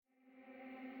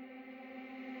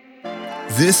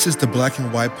This is the Black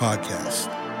and White Podcast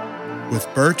with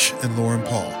Birch and Lauren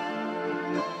Paul.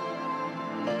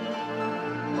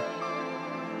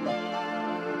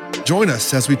 Join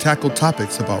us as we tackle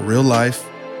topics about real life,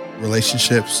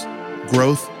 relationships,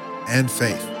 growth, and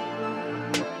faith.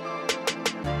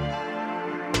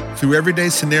 Through everyday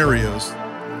scenarios,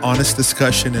 honest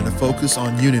discussion, and a focus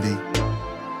on unity,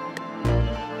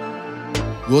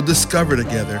 we'll discover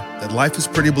together that life is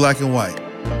pretty black and white.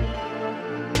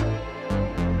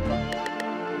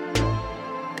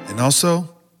 And also,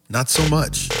 not so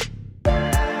much.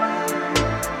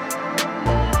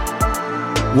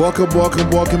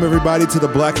 Welcome, everybody, to the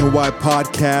Black and White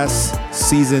Podcast,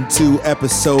 Season 2,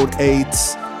 Episode 8.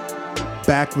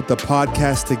 Back with the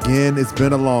podcast again. It's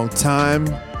been a long time.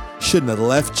 Shouldn't have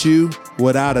left you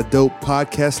without a dope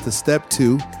podcast to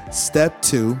Step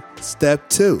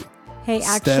 2. Hey,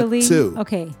 actually,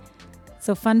 okay.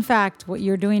 So fun fact, what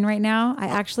you're doing right now, I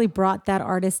actually brought that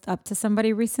artist up to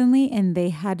somebody recently and they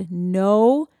had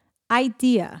no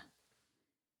idea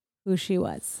who she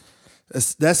was.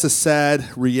 That's a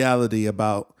sad reality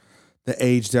about the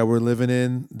age that we're living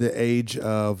in, the age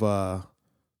of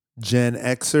Gen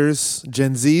Xers,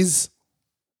 Gen Zs,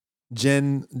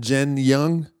 Gen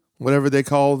Young, whatever they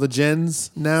call the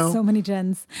gens now. So many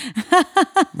gens.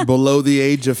 Below the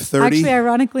age of 30. Actually,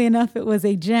 ironically enough, it was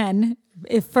a Gen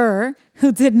Ifer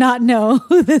who did not know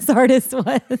who this artist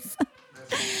was.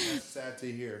 That's sad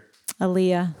to hear.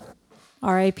 Aaliyah.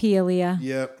 R.I.P. Aaliyah.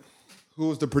 Yep. Who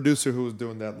was the producer who was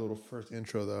doing that little first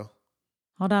intro, though?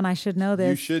 Hold on, I should know this.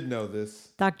 You should know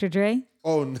this. Dr. Dre?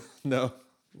 Oh, no.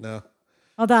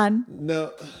 Hold on.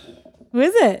 No. Who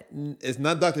is it? It's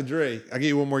not Dr. Dre. I'll give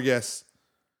you one more guess.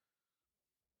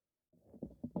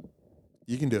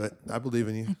 You can do it. I believe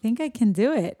in you. I think I can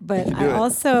do it, but do it.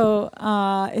 Also,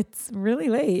 it's really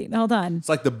late. Hold on. It's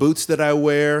like the boots that I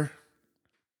wear.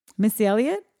 Missy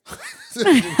Elliott?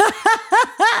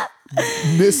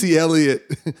 Missy Elliott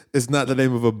is not the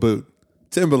name of a boot.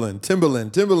 Timberland.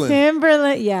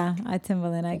 Yeah,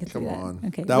 Timberland. I can see that. Come on.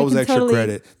 Okay. That was extra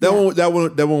credit. That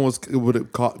one would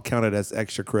have counted as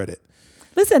extra credit.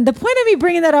 Listen, the point of me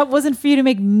bringing that up wasn't for you to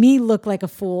make me look like a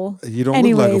fool. You don't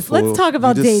look like a fool. Let's talk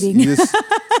about dating.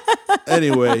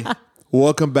 Anyway,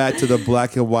 welcome back to the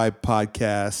Black and White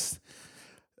Podcast.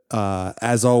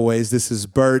 As always, this is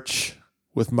Birch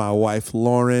with my wife,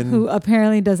 Lauren. Who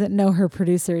apparently doesn't know her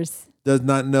producers. Does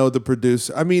not know the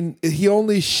producer. I mean, he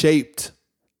only shaped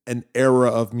an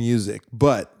era of music,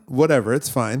 but whatever. It's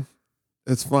fine.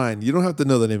 It's fine. You don't have to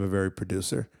know the name of every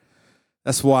producer.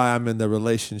 That's why I'm in the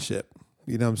relationship.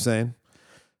 You know what I'm saying?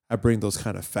 I bring those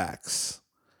kind of facts.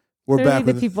 We're Clearly back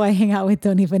the with people I hang out with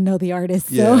don't even know the artist,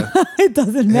 Yeah. so it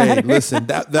doesn't matter. Hey, listen,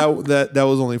 that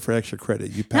was only for extra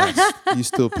credit. You passed. You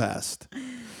still passed.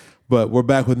 But we're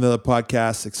back with another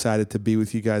podcast. Excited to be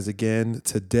with you guys again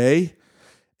today.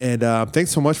 And thanks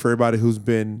so much for everybody who's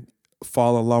been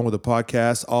following along with the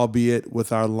podcast, albeit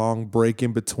with our long break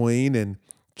in between, and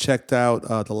checked out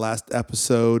the last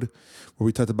episode where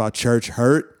we talked about church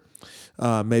hurt.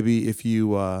 Maybe if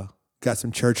you got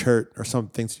some church hurt or some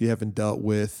things you haven't dealt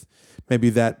with,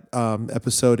 maybe that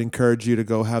episode encouraged you to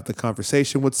go have the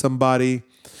conversation with somebody.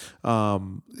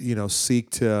 Seek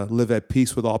to live at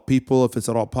peace with all people if it's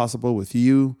at all possible with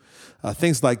you.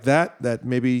 Things like that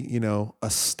maybe, a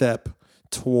step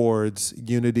towards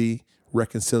unity,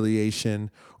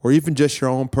 reconciliation, or even just your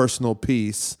own personal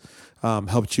peace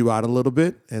helped you out a little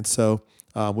bit. And so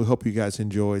we hope you guys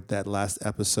enjoyed that last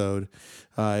episode.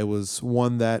 It was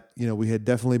one that, we had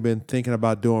definitely been thinking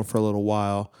about doing for a little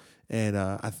while. And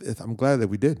I'm glad that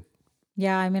we did.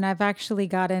 Yeah, I mean, I've actually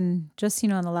gotten, just, in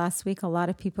the last week, a lot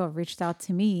of people have reached out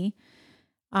to me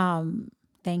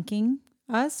thanking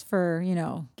us for,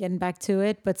 getting back to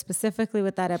it. But specifically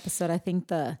with that episode, I think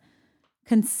the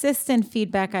consistent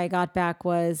feedback I got back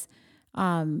was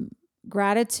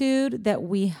gratitude that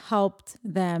we helped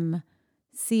them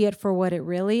see it for what it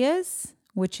really is,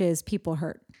 which is people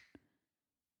hurt.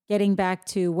 Getting back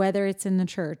to whether it's in the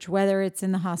church, whether it's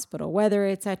in the hospital, whether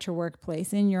it's at your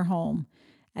workplace, in your home.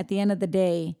 At the end of the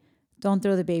day, don't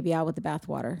throw the baby out with the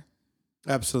bathwater.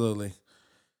 Absolutely.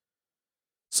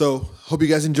 So hope you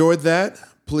guys enjoyed that.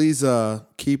 Please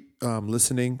keep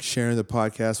listening, sharing the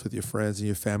podcast with your friends and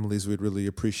your families. We'd really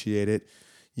appreciate it.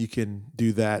 You can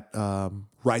do that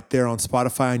right there on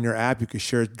Spotify in your app. You can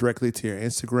share it directly to your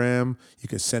Instagram. You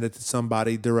can send it to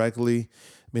somebody directly.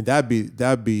 I mean, that'd be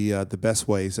the best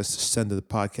way is just to send to the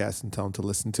podcast and tell them to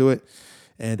listen to it.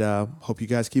 And hope you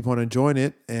guys keep on enjoying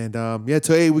it. And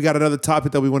today we got another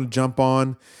topic that we want to jump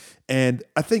on. And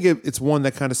I think it's one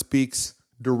that kind of speaks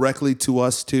directly to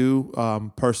us too,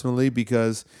 personally,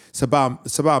 because it's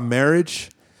about marriage.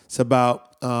 It's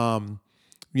about,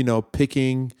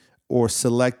 picking or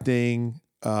selecting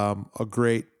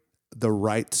the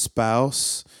right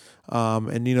spouse.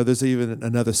 There's even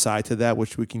another side to that,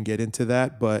 which we can get into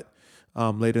that, but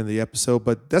later in the episode.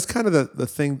 But that's kind of the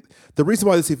thing. The reason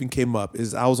why this even came up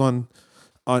is I was on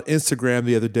Instagram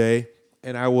the other day,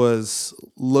 and I was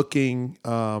looking.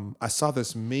 I saw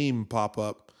this meme pop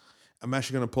up. I'm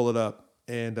actually going to pull it up,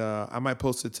 and I might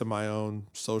post it to my own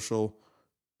social,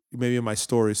 maybe in my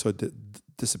story, so it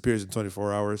disappears in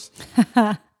 24 hours.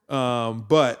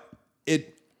 But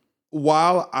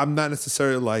while I'm not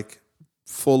necessarily like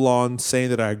full on saying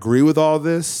that I agree with all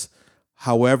this,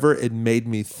 however, it made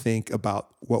me think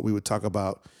about what we would talk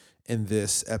about in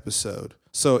this episode.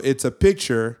 So it's a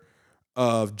picture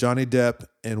of Johnny Depp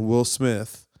and Will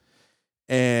Smith,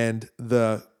 and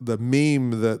the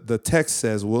meme, the text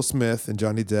says Will Smith and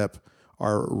Johnny Depp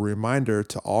are a reminder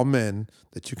to all men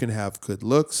that you can have good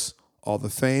looks, all the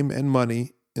fame and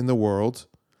money in the world,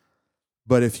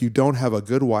 but if you don't have a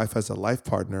good wife as a life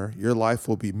partner, your life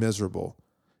will be miserable.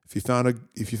 If you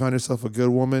found yourself a good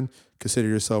woman, consider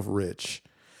yourself rich.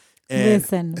 And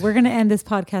listen, we're going to end this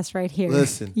podcast right here.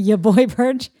 Listen. Your boy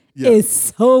Perch is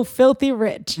so filthy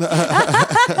rich.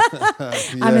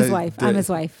 I'm his wife. I'm his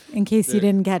wife. In case you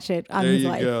didn't catch it, I'm his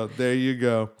wife. There you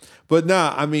go. But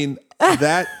nah, I mean,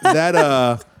 that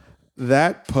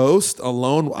post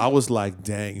alone, I was like,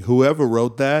 dang, whoever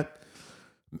wrote that,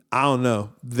 I don't know.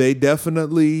 They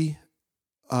definitely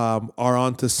are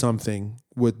onto something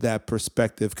with that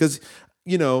perspective. Because,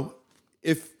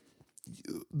 if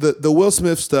the Will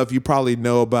Smith stuff you probably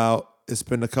know about, it's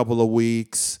been a couple of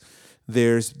weeks.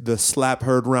 There's the slap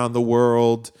heard around the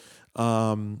world,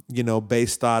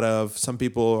 based out of, some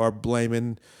people are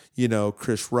blaming,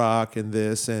 Chris Rock and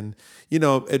this. And,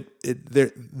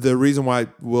 the reason why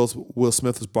Will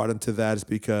Smith was brought into that is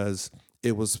because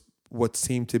it was what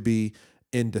seemed to be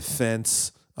in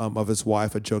defense of his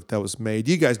wife, a joke that was made.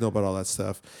 You guys know about all that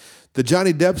stuff. The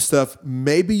Johnny Depp stuff,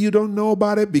 maybe you don't know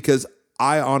about it, because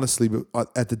I honestly,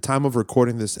 at the time of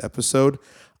recording this episode,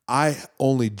 I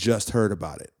only just heard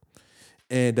about it.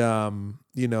 And,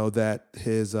 that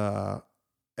his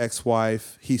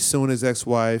ex-wife, he's suing his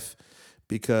ex-wife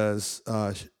because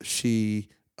she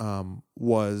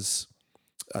was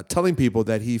telling people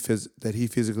that he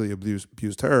physically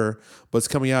abused her, but it's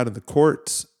coming out in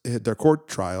their court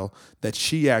trial that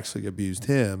she actually abused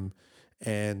him.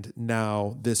 And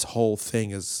now this whole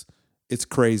thing it's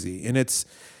crazy. And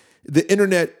the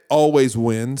internet always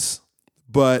wins,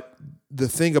 but the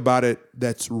thing about it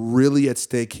that's really at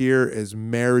stake here is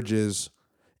marriages,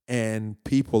 and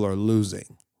people are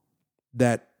losing.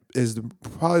 That is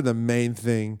probably the main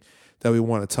thing that we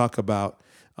want to talk about.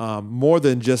 More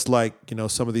than just like,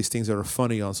 some of these things that are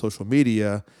funny on social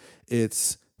media.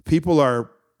 It's people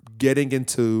are getting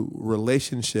into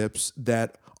relationships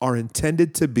that are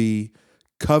intended to be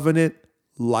covenant,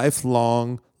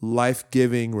 lifelong,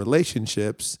 life-giving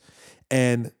relationships.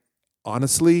 And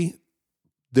honestly,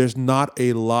 there's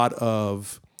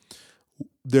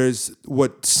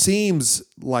what seems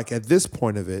like at this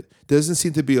point of it, doesn't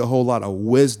seem to be a whole lot of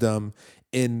wisdom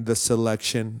in the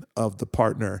selection of the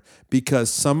partner, because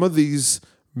some of these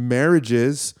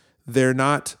marriages, they're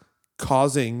not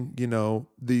causing,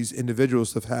 these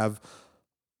individuals to have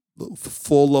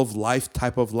full of life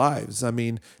type of lives. I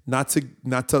mean, not to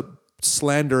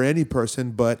slander any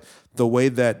person, but the way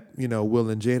that, Will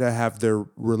and Jada have their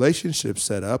relationship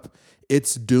set up,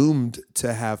 it's doomed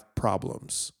to have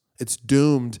problems. It's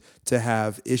doomed to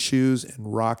have issues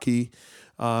and rocky.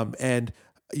 You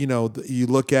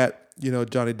look at,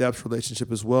 Johnny Depp's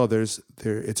relationship as well.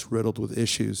 It's riddled with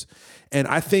issues. And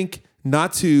I think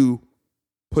not to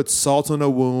put salt on a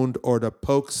wound or to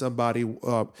poke somebody,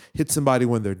 hit somebody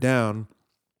when they're down,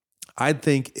 I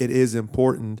think it is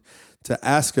important to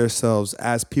ask ourselves,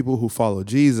 as people who follow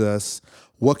Jesus,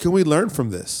 what can we learn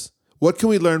from this? What can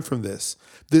we learn from this?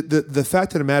 The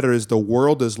fact of the matter is, the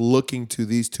world is looking to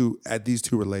these two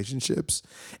relationships,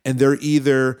 and they're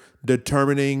either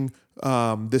determining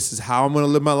this is how I'm going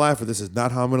to live my life, or this is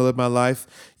not how I'm going to live my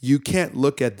life. You can't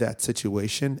look at that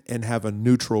situation and have a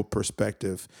neutral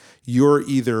perspective. You're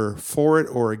either for it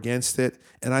or against it.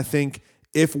 And I think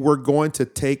if we're going to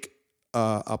take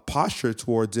a posture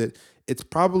towards it, it's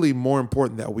probably more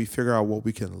important that we figure out what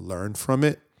we can learn from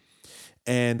it.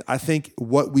 And I think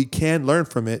what we can learn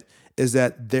from it is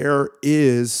that there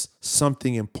is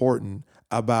something important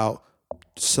about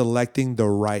selecting the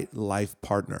right life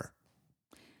partner.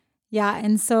 Yeah.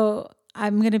 And so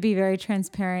I'm going to be very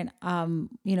transparent.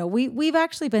 We've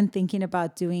actually been thinking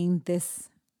about doing this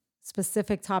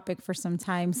specific topic for some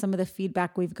time. Some of the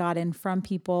feedback we've gotten from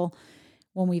people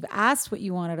when we've asked what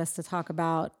you wanted us to talk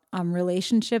about,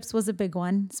 relationships was a big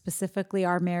one, specifically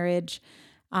our marriage.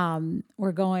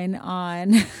 We're going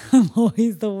on, I'm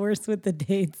always the worst with the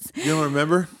dates. You don't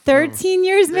remember? 13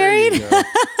 years married.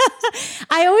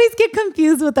 I always get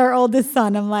confused with our oldest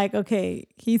son. I'm like, okay,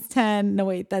 he's 10. No,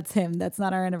 wait, that's him. That's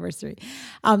not our anniversary.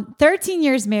 13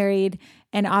 years married,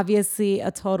 and obviously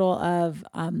a total of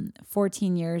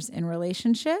 14 years in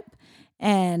relationship.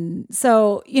 And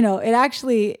so, it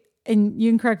actually, and you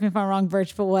can correct me if I'm wrong,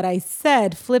 Birch, but what I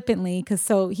said flippantly,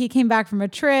 so he came back from a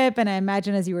trip, and I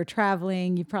imagine as you were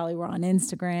traveling, you probably were on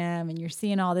Instagram and you're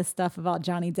seeing all this stuff about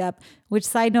Johnny Depp, which,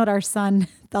 side note, our son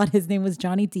thought his name was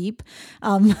Johnny Deep.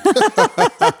 Clearly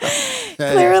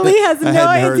has no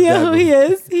idea who he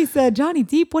is. He said, Johnny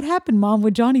Deep, what happened, Mom,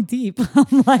 with Johnny Deep?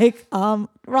 I'm like,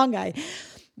 wrong guy.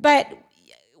 But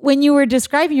when you were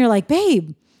describing, you're like,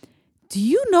 babe, do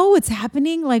you know what's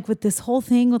happening like with this whole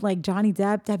thing with like Johnny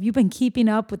Depp? Have you been keeping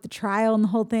up with the trial and the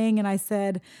whole thing? And I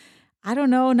said, I don't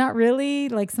know, not really.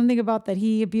 Like something about that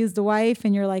he abused the wife.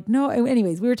 And you're like, no.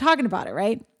 Anyways, we were talking about it,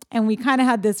 right? And we kind of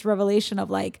had this revelation of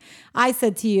like, I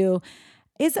said to you,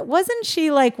 wasn't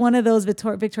she like one of those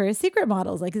Victoria's Secret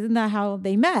models? Like, isn't that how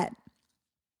they met?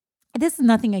 This is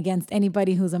nothing against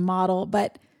anybody who's a model,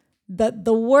 but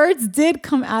the words did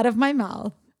come out of my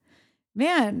mouth.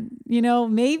 Man,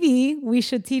 maybe we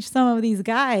should teach some of these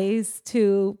guys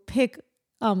to pick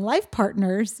life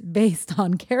partners based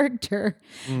on character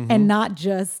and not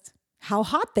just how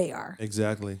hot they are.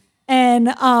 Exactly. And,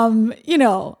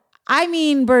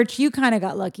 Birch, you kind of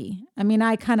got lucky.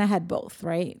 I kind of had both,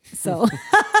 right? So,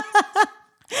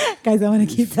 guys, I want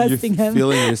to keep testing You're him.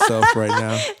 Feeling yourself right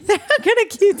now. They're going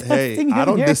to keep testing him. I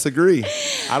don't here. disagree.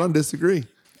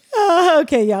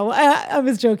 Okay, yeah. Well, I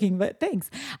was joking, but thanks.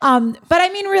 But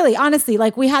really, honestly,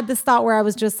 like we had this thought where I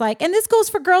was just like, and this goes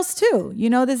for girls too.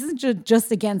 This isn't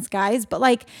just against guys, but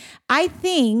like, I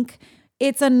think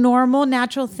it's a normal,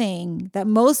 natural thing that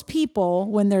most people,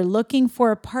 when they're looking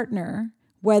for a partner,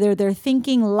 whether they're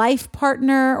thinking life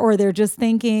partner or they're just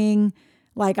thinking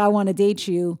like, I want to date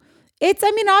you, it's,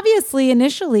 obviously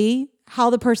initially how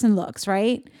the person looks,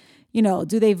 right?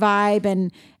 Do they vibe?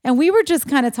 And we were just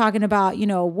kind of talking about,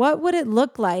 what would it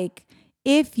look like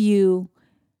if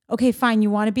okay, fine, you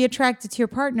want to be attracted to your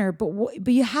partner, but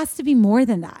you has to be more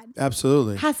than that.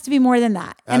 Absolutely. Has to be more than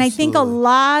that. Absolutely. And I think a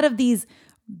lot of these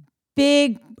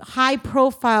big, high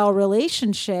profile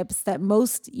relationships that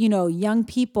most, young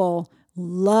people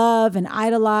love and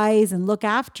idolize and look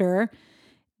after,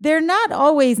 they're not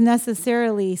always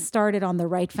necessarily started on the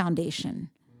right foundation.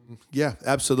 Yeah,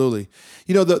 absolutely.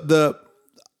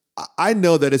 I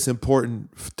know that it's important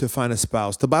to find a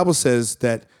spouse. The Bible says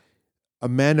that a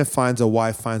man that finds a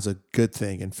wife finds a good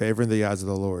thing and favor in the eyes of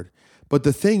the Lord. But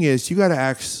the thing is, you got to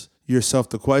ask yourself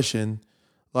the question,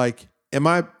 like,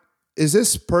 is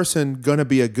this person going to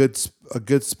be a good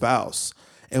spouse?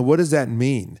 And what does that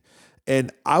mean?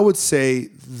 And I would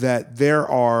say that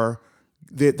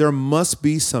there must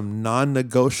be some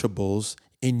non-negotiables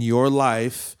in your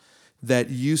life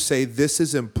that you say, this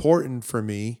is important for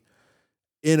me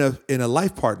in a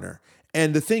life partner.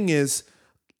 And the thing is,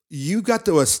 you got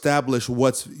to establish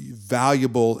what's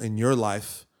valuable in your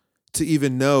life to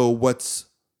even know what's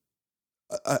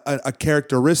a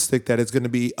characteristic that is going to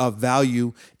be of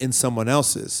value in someone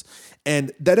else's.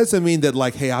 And that doesn't mean that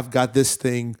like, hey, I've got this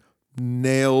thing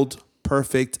nailed,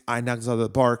 perfect, I knocked it out of the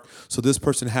park, so this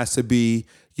person has to be,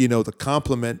 the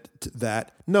complement to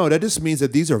that. No, that just means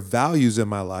that these are values in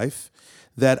my life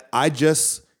that I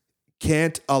just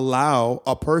can't allow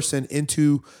a person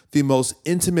into the most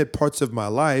intimate parts of my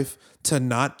life to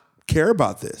not care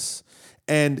about this.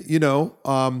 And,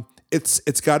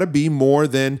 it's got to be more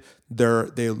than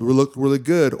they look really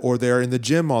good or they're in the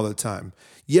gym all the time.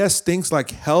 Yes, things like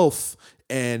health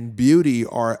and beauty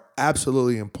are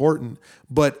absolutely important,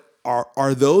 but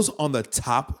are those on the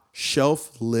top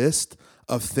shelf list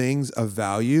of things of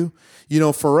value?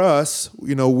 For us,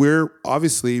 we're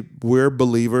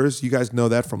believers. You guys know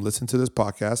that from listening to this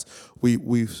podcast.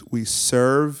 We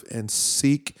serve and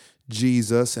seek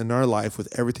Jesus in our life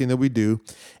with everything that we do.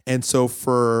 And so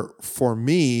for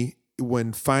me,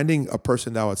 when finding a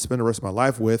person that I would spend the rest of my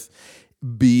life with,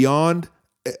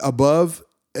 above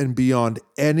and beyond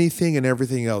anything and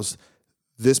everything else,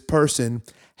 this person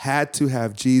had to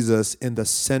have Jesus in the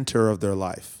center of their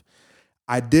life.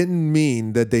 I don't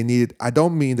mean that they needed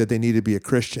to be a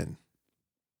Christian.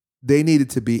 They needed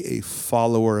to be a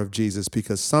follower of Jesus,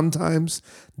 because sometimes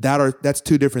that's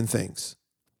two different things.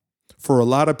 For a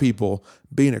lot of people,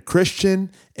 being a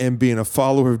Christian and being a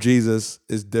follower of Jesus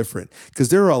is different, because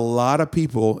there are a lot of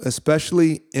people,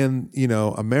 especially in,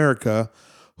 America,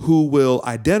 who will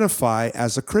identify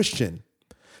as a Christian.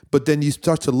 But then you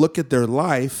start to look at their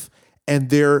life, and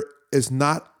there is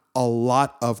not a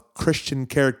lot of Christian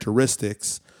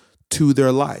characteristics to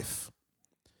their life.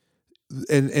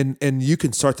 And you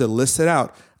can start to list it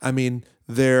out. I mean,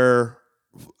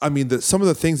 some of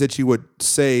the things that you would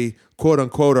say, quote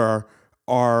unquote,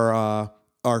 are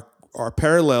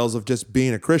parallels of just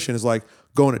being a Christian is like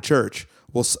going to church.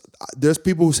 Well, there's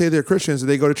people who say they're Christians and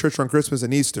they go to church on Christmas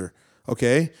and Easter.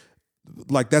 Okay,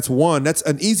 like that's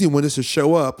an easy one, is to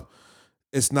show up.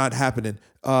 It's not happening.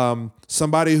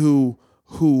 Somebody who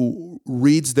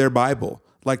reads their Bible.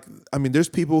 Like, I mean, there's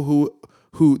people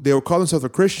who they will call themselves a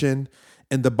Christian,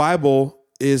 and the Bible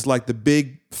is like the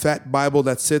big fat Bible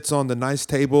that sits on the nice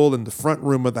table in the front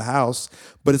room of the house,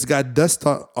 but it's got dust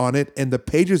on it and the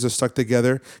pages are stuck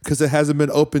together because it hasn't been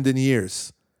opened in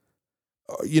years.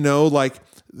 This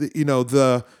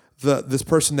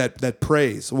person that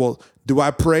prays. Well, do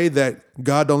I pray that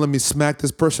God don't let me smack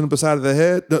this person beside of the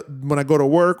head when I go to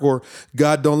work, or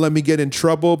God don't let me get in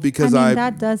trouble because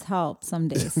that does help some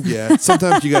days. Yeah,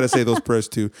 sometimes you got to say those prayers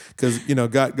too, because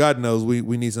God knows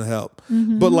we need some help.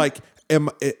 Mm-hmm. But like,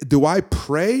 do I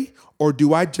pray, or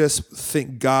do I just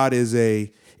think God is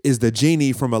the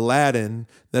genie from Aladdin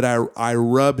that I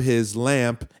rub his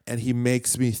lamp and he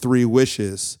makes me 3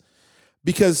 wishes?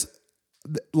 Because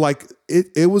like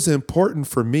it was important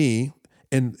for me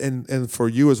and for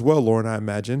you as well, Lauren, I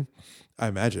imagine,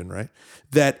 right?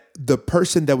 That the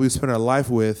person that we spend our life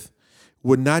with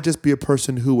would not just be a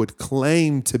person who would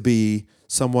claim to be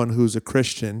someone who's a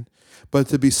Christian, but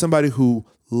to be somebody who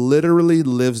literally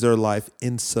lives their life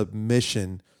in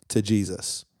submission to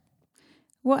Jesus.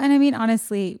 Well, and I mean,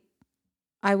 honestly,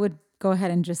 I would go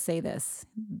ahead and just say this.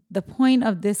 The point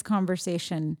of this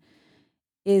conversation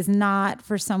is not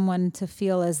for someone to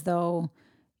feel as though,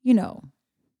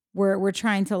 we're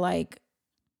trying to like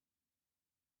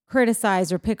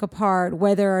criticize or pick apart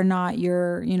whether or not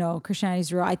your,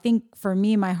 Christianity's real. I think for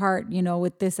me, my heart,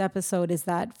 with this episode is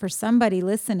that for somebody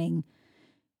listening,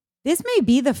 this may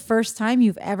be the first time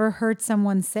you've ever heard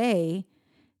someone say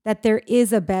that there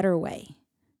is a better way.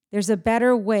 There's a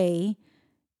better way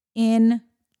in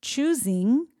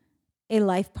choosing a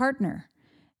life partner.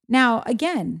 Now,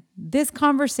 again, this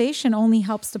conversation only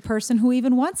helps the person who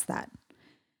even wants that.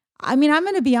 I mean, I'm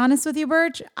going to be honest with you,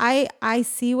 Birch. I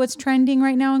see what's trending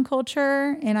right now in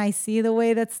culture, and I see the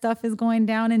way that stuff is going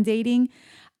down in dating.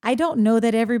 I don't know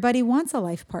that everybody wants a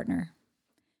life partner.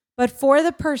 But for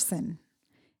the person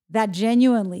that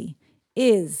genuinely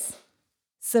is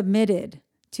submitted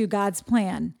to God's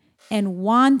plan and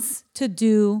wants to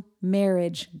do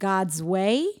marriage God's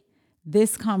way,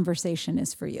 this conversation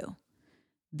is for you.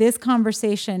 This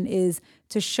conversation is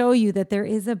to show you that there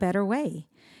is a better way.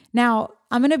 Now,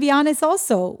 I'm going to be honest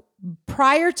also,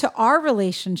 prior to our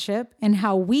relationship and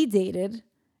how we dated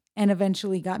and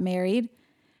eventually got married,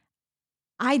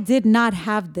 I did not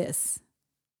have this.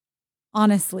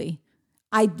 Honestly,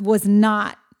 I was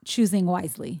not choosing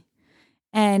wisely.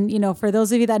 And, for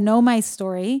those of you that know my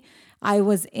story, I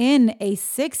was in a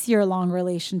 6-year-long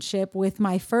relationship with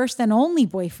my first and only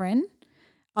boyfriend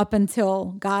up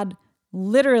until God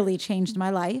literally changed my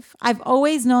life. I've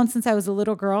always known since I was a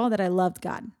little girl that I loved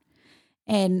God.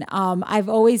 And I've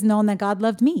always known that God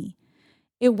loved me.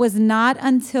 It was not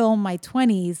until my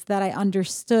 20s that I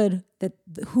understood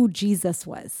who Jesus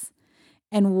was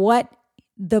and what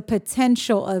the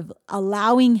potential of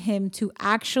allowing him to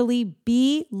actually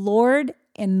be Lord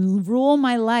and rule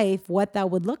my life, what that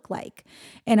would look like.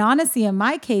 And honestly, in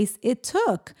my case, it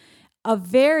took a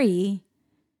very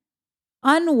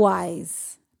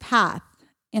unwise path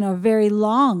in a very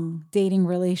long dating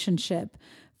relationship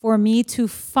for me to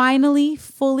finally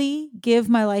fully give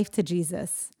my life to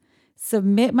Jesus,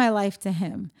 submit my life to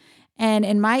him. And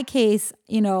in my case,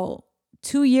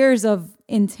 2 years of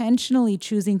intentionally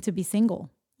choosing to be single.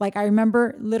 Like I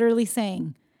remember literally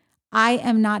saying, I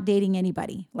am not dating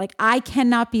anybody. Like I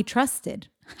cannot be trusted.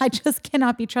 I just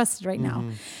cannot be trusted right now.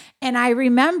 And I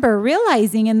remember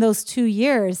realizing in those 2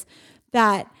 years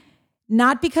that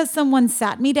not because someone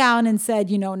sat me down and said,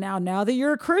 now that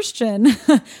you're a Christian,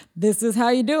 this is how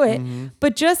you do it.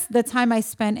 But just the time I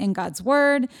spent in God's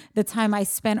word, the time I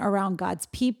spent around God's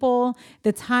people,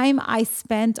 the time I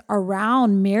spent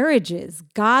around marriages,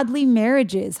 godly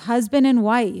marriages, husband and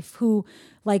wife who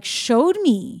showed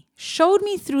me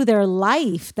through their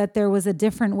life that there was a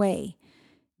different way.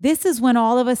 This is when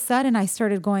all of a sudden I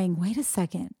started going, wait a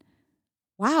second.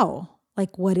 Wow.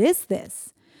 What is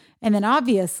this? And then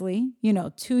obviously,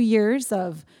 2 years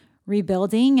of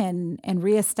rebuilding and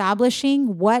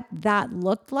reestablishing what that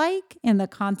looked like in the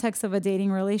context of a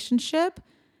dating relationship.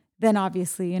 then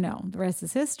obviously, the rest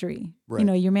is history. Right.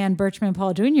 Your man Birchman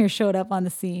Paul Jr. showed up on the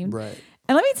scene. Right.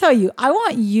 And let me tell you, I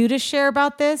want you to share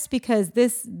about this because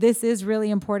this is really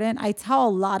important. I tell a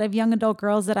lot of young adult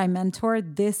girls that I mentor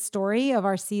this story of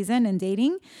our season and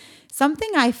dating. Something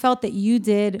I felt that you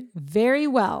did very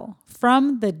well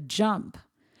from the jump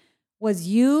was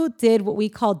you did what we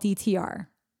call DTR,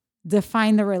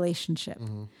 define the relationship.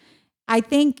 Mm-hmm. I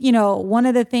think, one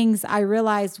of the things I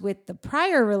realized with the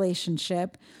prior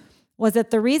relationship was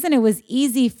that the reason it was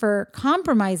easy for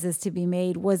compromises to be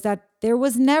made was that there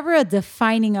was never a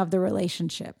defining of the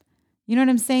relationship. You know what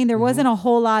I'm saying? There wasn't a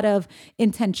whole lot of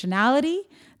intentionality.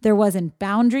 There wasn't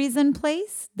boundaries in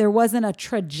place. There wasn't a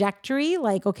trajectory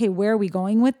like, okay, where are we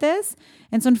going with this?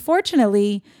 And so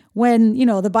unfortunately, when,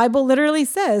 the Bible literally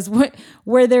says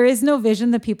where there is no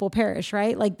vision, the people perish,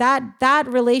 right? Like that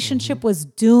relationship was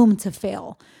doomed to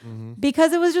fail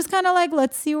because it was just kind of like,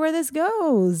 let's see where this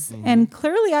goes. And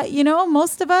clearly,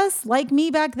 most of us, like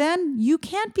me back then, you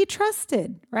can't be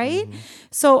trusted, right?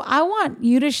 So I want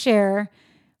you to share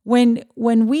when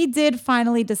we did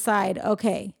finally decide,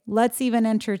 okay, let's even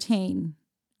entertain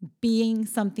being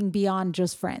something beyond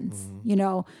just friends,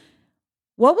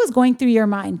 what was going through your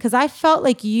mind? Because I felt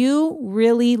like you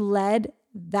really led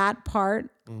that part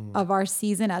of our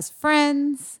season as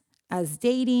friends, as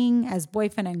dating, as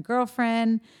boyfriend and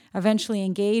girlfriend, eventually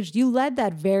engaged. You led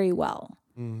that very well.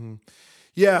 Mm-hmm.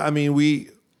 Yeah, I mean, to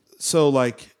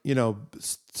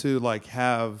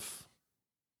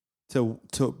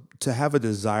have a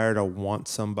desire to want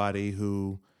somebody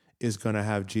who is going to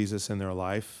have Jesus in their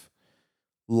life,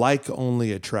 like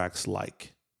only attracts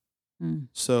like.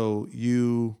 So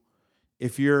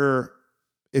if you're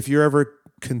ever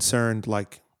concerned,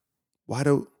 like,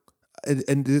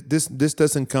 this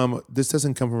doesn't come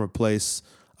from a place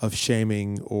of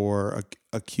shaming or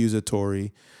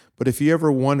accusatory, but if you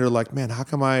ever wonder, like, man, how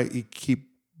come I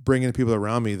keep bringing people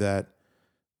around me that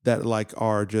like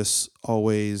are just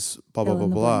always blah blah blah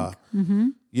blah,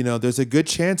 there's a good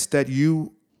chance that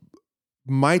you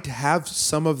might have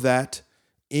some of that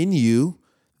in you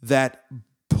that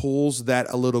pulls that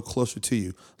a little closer to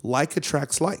you. Like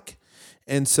attracts like.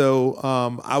 And so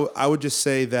I would just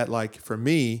say that, like, for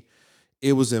me,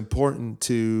 it was important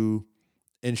to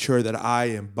ensure that I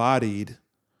embodied,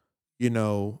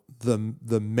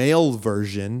 the male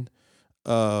version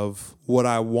of what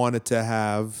I wanted to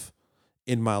have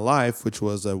in my life, which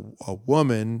was a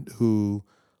woman who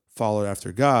followed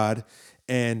after God.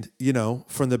 And,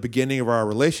 from the beginning of our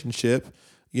relationship,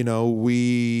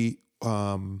 we,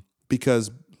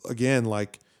 because again,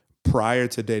 like prior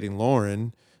to dating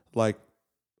Lauren, like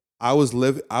I was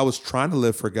trying to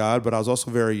live for God, but I was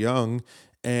also very young.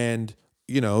 And,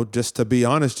 just to be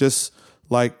honest, just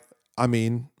like, I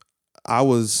mean, I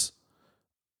was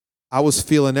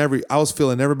feeling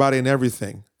everybody and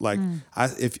everything. Like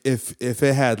if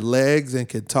it had legs and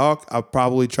could talk, I'd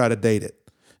probably try to date it.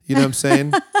 You know what I'm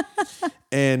saying?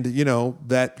 And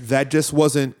that just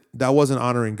wasn't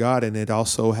honoring God. And it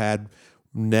also had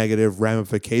negative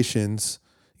ramifications,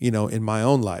 in my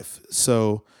own life.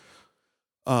 So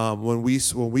when we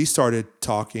started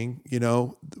talking,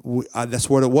 that's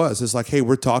what it was. It's like, hey,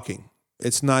 we're talking.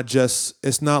 It's not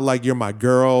like you're my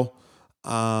girl.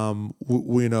 We're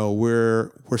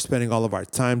spending all of our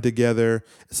time together.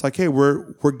 It's like, hey,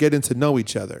 we're getting to know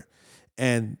each other.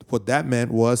 And what that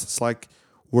meant was, it's like,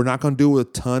 we're not going to do a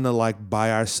ton of like by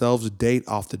ourselves date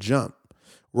off the jump.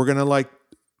 We're going to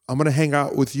I'm going to hang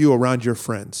out with you around your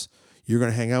friends. You're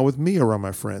going to hang out with me around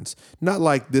my friends. Not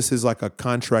like this is like a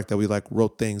contract that we like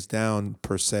wrote things down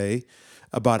per se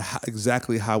about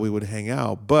exactly how we would hang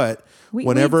out. But we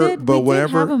did have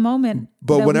a moment.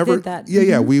 But whenever, we did that.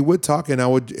 Yeah, we would talk, and I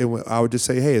would just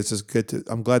say, hey, it's just good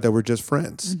I'm glad that we're just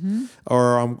friends. And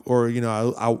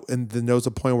then there was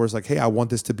a point where it's like, hey, I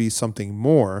want this to be something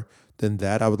more than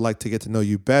that. I would like to get to know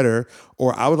you better,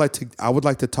 or I would like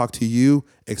to talk to you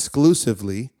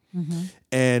exclusively.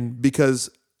 And because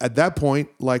at that point,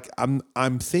 like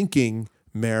I'm thinking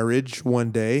marriage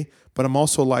one day, but I'm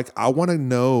also like, I want to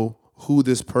know who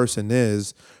this person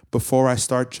is before I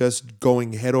start just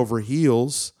going head over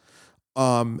heels,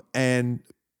 and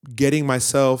getting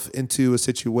myself into a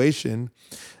situation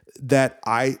that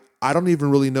I don't even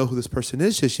really know who this person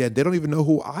is just yet. They don't even know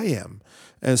who I am.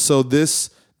 And so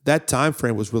that time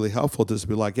frame was really helpful to just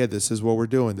be like, yeah, this is what we're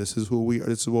doing. This is who we are.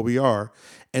 This is what we are.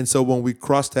 And so when we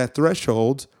crossed that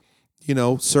threshold,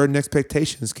 certain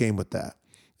expectations came with that.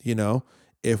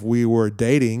 If we were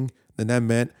dating, then that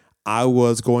meant I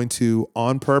was going to,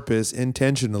 on purpose,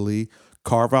 intentionally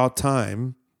carve out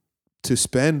time to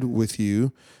spend with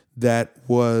you that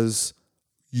was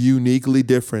uniquely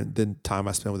different than time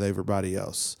I spent with everybody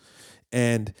else.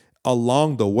 And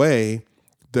along the way,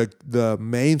 the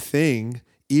main thing,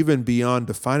 even beyond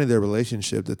defining their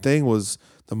relationship, the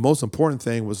most important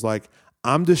thing was like,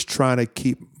 I'm just trying to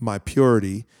keep my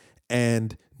purity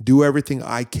and do everything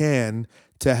I can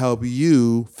to help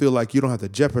you feel like you don't have to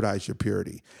jeopardize your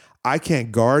purity. I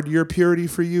can't guard your purity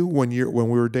for you when we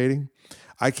were dating.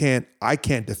 I can't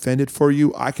defend it for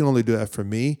you. I can only do that for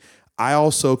me. I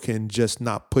also can just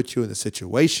not put you in a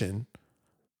situation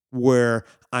where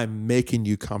I'm making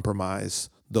you compromise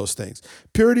those things.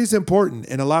 Purity is important.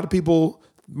 And a lot of people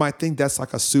might think that's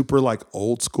like a super like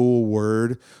old school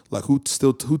word. Like who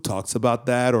talks about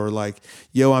that? Or like,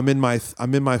 yo, I'm in my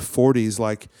 40s.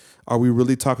 Like, are we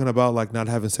really talking about like not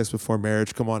having sex before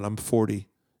marriage? Come on, I'm 40.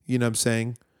 You know what I'm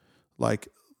saying? Like,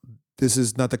 this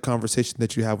is not the conversation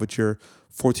that you have with your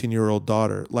 14-year-old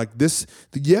daughter. Like this,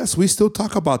 yes, we still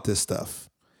talk about this stuff.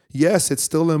 Yes, it's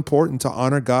still important to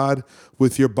honor God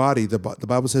with your body. The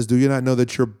Bible says, "Do you not know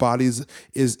that your body is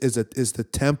the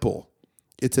temple?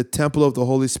 It's a temple of the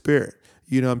Holy Spirit."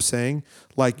 You know what I'm saying?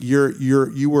 Like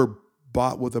you were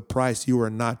bought with a price. You are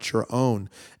not your own.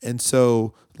 And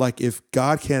so, like, if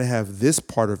God can't have this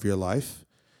part of your life,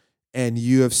 and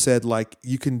you have said like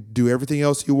you can do everything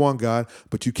else you want, God,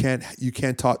 but you can't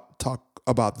talk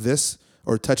about this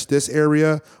or touch this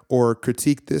area or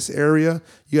critique this area,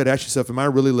 you got to ask yourself, am I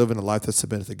really living a life that's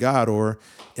submitted to God, or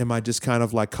am I just kind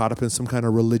of like caught up in some kind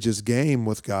of religious game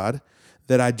with God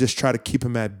that I just try to keep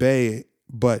him at bay,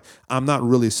 but I'm not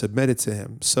really submitted to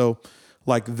him? So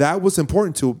like that was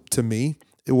important to me.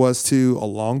 It was to,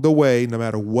 along the way, no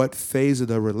matter what phase of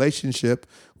the relationship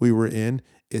we were in,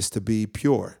 is to be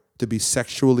pure, to be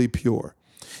sexually pure.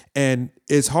 And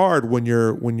it's hard when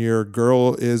your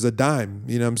girl is a dime,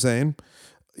 you know what I'm saying?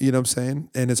 You know what I'm saying?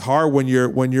 And it's hard when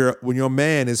your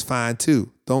man is fine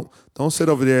too. Don't sit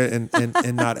over there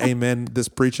and not amen this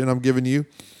preaching I'm giving you.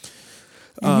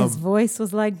 And his voice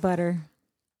was like butter.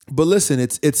 But listen,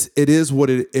 it is what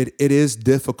it is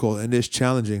difficult and it's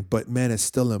challenging, but man, it's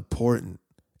still important.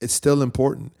 It's still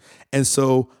important. And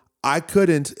so I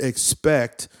couldn't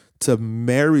expect to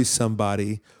marry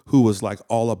somebody who was like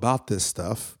all about this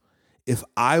stuff if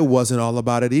I wasn't all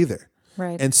about it either.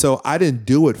 Right. And so I didn't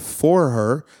do it for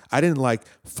her. I didn't like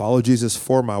follow Jesus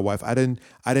for my wife. I didn't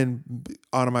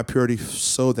honor my purity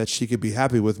so that she could be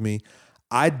happy with me.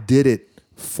 I did it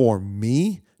for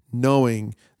me,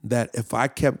 knowing that if I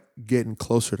kept getting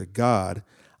closer to God,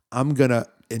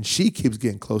 and she keeps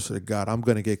getting closer to God, I'm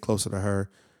gonna get closer to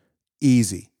her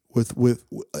easy. With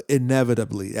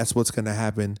inevitably, that's what's gonna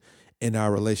happen in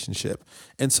our relationship.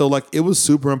 And so like it was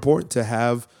super important to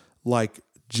have like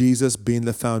Jesus being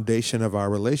the foundation of our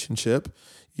relationship,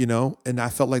 you know, and I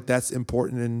felt like that's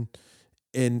important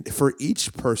in for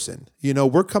each person. You know,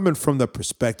 we're coming from the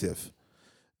perspective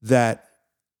that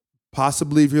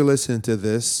possibly if you're listening to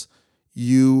this,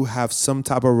 you have some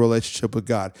type of relationship with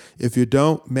God. If you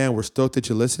don't, man, we're stoked that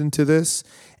you're listening to this.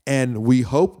 And we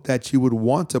hope that you would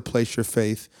want to place your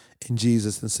faith in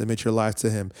Jesus and submit your life to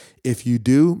him. If you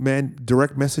do, man,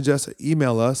 direct message us or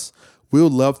email us. We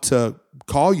would love to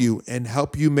call you and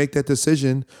help you make that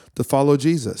decision to follow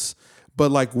Jesus.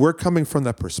 But like we're coming from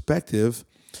the perspective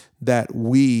that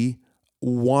we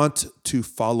want to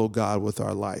follow God with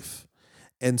our life.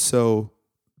 And so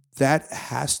that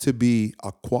has to be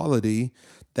a quality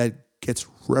that gets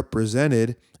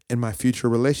represented in my future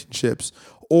relationships,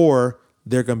 or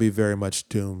they're going to be very much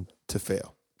doomed to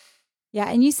fail. Yeah,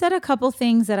 and you said a couple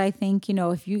things that I think, you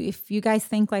know, if you guys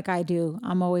think like I do,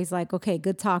 I'm always like, okay,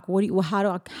 good talk.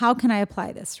 How can I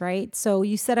apply this, right? So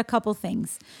you said a couple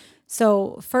things.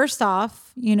 So first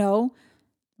off, you know,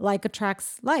 like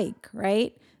attracts like,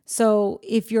 right? So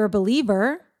if you're a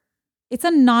believer, it's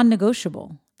a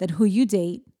non-negotiable that who you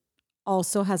date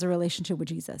also has a relationship with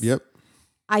Jesus. Yep.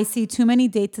 I see too many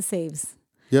date to saves.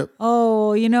 Yep.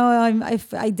 Oh, you know,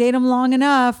 if I date him long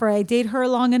enough, or I date her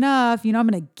long enough, you know, I'm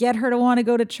going to get her to want to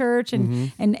go to church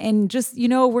and just, you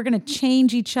know, we're going to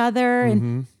change each other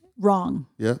and wrong.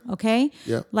 Yeah. Okay.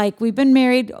 Yeah. Like we've been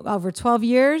married over 12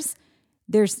 years.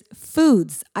 There's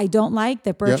foods I don't like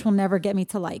that Birch will never get me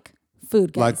to like.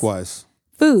 Food, guys. Likewise.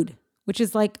 Food, which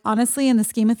is like, honestly, in the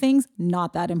scheme of things,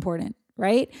 not that important.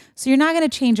 Right. So you're not going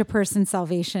to change a person's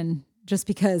salvation just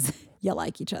because you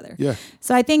like each other. Yeah.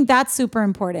 So I think that's super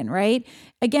important, right?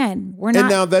 Again, we're not. And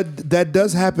now that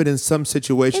does happen in some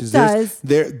situations. It does.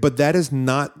 But that is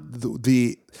not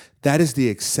that is the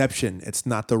exception. It's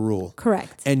not the rule.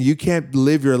 Correct. And you can't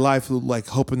live your life like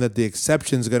hoping that the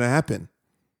exception is going to happen.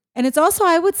 And it's also,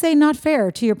 I would say, not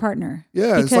fair to your partner.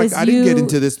 Yeah. It's like, I didn't get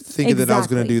into this thinking that I was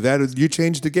going to do that. You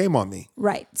changed the game on me.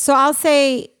 Right. So I'll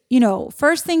say, you know,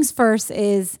 first things first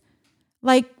is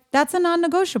like, that's a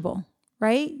non-negotiable.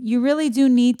 right? You really do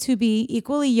need to be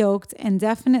equally yoked and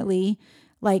definitely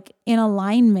like in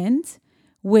alignment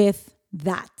with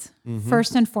that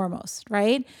first and foremost,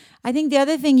 right? I think the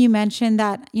other thing you mentioned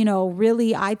that,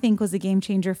 really I think was a game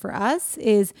changer for us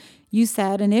is you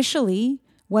said initially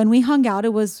when we hung out,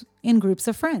 it was in groups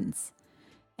of friends.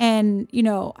 And,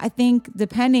 I think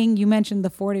you mentioned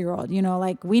the 40-year-old,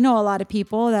 like we know a lot of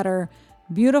people that are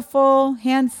beautiful,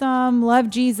 handsome, love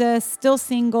Jesus, still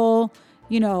single,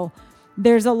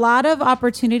 there's a lot of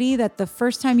opportunity that the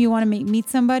first time you want to meet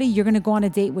somebody, you're going to go on a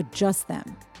date with just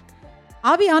them.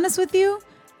 I'll be honest with you.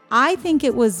 I think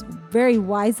it was very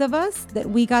wise of us that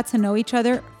we got to know each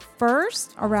other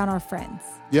first around our friends.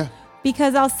 Yeah.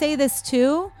 Because I'll say this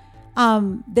too.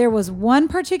 There was one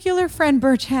particular friend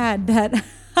Birch had that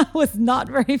I was not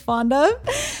very fond of.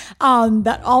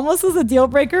 That almost was a deal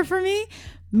breaker for me.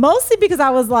 Mostly because I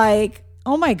was like,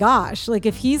 oh my gosh, like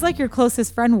if he's like your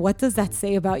closest friend, what does that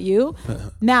say about you?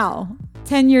 Now,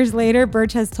 10 years later,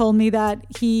 Birch has told me that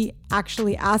he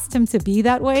actually asked him to be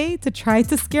that way to try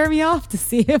to scare me off to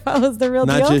see if I was the real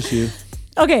deal. Not just you.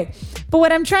 Okay. But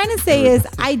what I'm trying to say is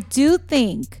I do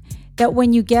think that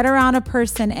when you get around a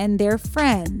person and they're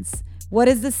friends, what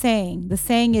is the saying? The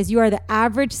saying is you are the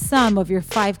average sum of your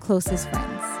 5 closest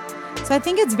friends. So I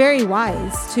think it's very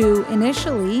wise to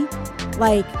initially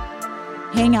like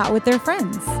hang out with their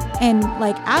friends and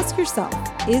like ask yourself,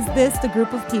 is this the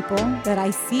group of people that I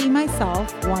see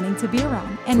myself wanting to be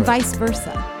around? And vice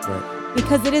versa. Right.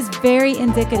 Because it is very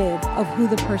indicative of who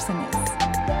the person is.